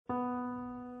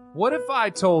What if I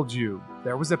told you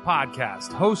there was a podcast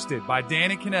hosted by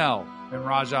Danny Kanell and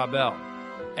Raja Bell?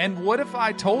 And what if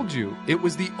I told you it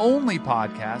was the only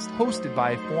podcast hosted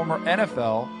by a former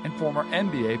NFL and former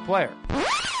NBA player?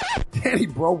 Danny,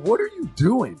 bro, what are you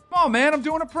doing? Come on, man, I'm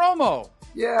doing a promo.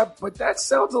 Yeah, but that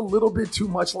sounds a little bit too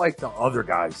much like the other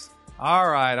guys. All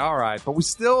right. But we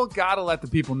still got to let the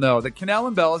people know that Kanell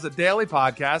and Bell is a daily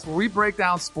podcast where we break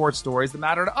down sports stories that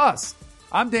matter to us.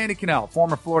 I'm Danny Kanell,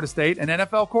 former Florida State and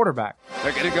NFL quarterback.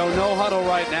 They're going to go no huddle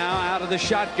right now out of the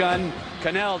shotgun.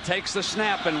 Kanell takes the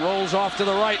snap and rolls off to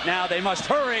the right now. They must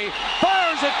hurry.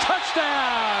 Fires a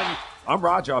touchdown. I'm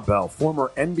Raja Bell,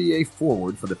 former NBA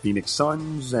forward for the Phoenix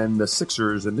Suns and the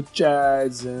Sixers and the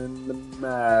Jazz and the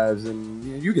Mavs,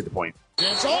 and you get the point.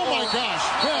 Oh my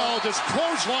gosh, Bell just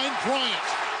clothesline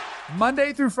Bryant.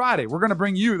 Monday through Friday, we're going to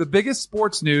bring you the biggest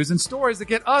sports news and stories that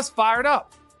get us fired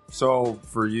up. So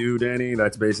for you, Danny,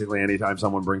 that's basically anytime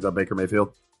someone brings up Baker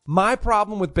Mayfield? My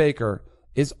problem with Baker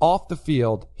is off the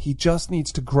field, he just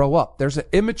needs to grow up. There's an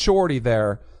immaturity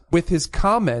there with his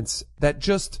comments that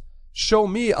just show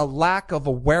me a lack of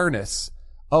awareness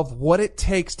of what it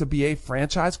takes to be a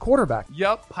franchise quarterback.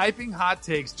 Yup, piping hot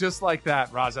takes just like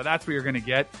that, Raza. That's what you're going to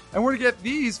get. And we're going to get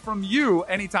these from you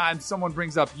anytime someone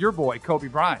brings up your boy, Kobe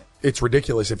Bryant. It's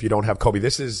ridiculous if you don't have Kobe.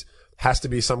 This has to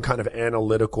be some kind of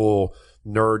analytical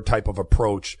nerd type of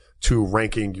approach to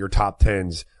ranking your top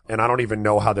tens. And I don't even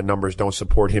know how the numbers don't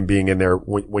support him being in there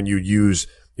when you use,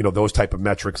 those type of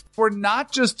metrics. We're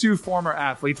not just two former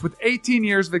athletes with 18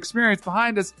 years of experience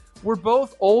behind us. We're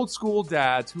both old school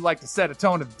dads who like to set a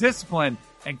tone of discipline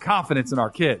and confidence in our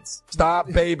kids.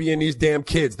 Stop babying these damn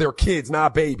kids. They're kids,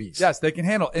 not babies. Yes, they can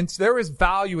handle. And there is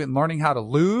value in learning how to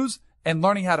lose and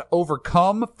learning how to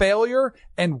overcome failure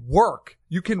and work.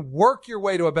 You can work your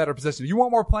way to a better position. You want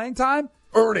more playing time?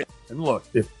 Earn it. And look,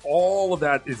 if all of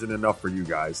that isn't enough for you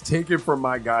guys, take it from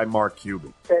my guy, Mark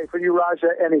Cuban. Hey, for you, Raja,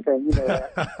 anything. You know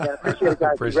that. Yeah, appreciate it,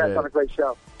 guys. Congrats on a great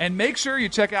show. And make sure you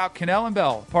check out Kanell and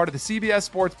Bell, part of the CBS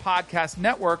Sports Podcast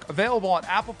Network, available on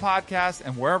Apple Podcasts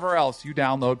and wherever else you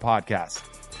download podcasts.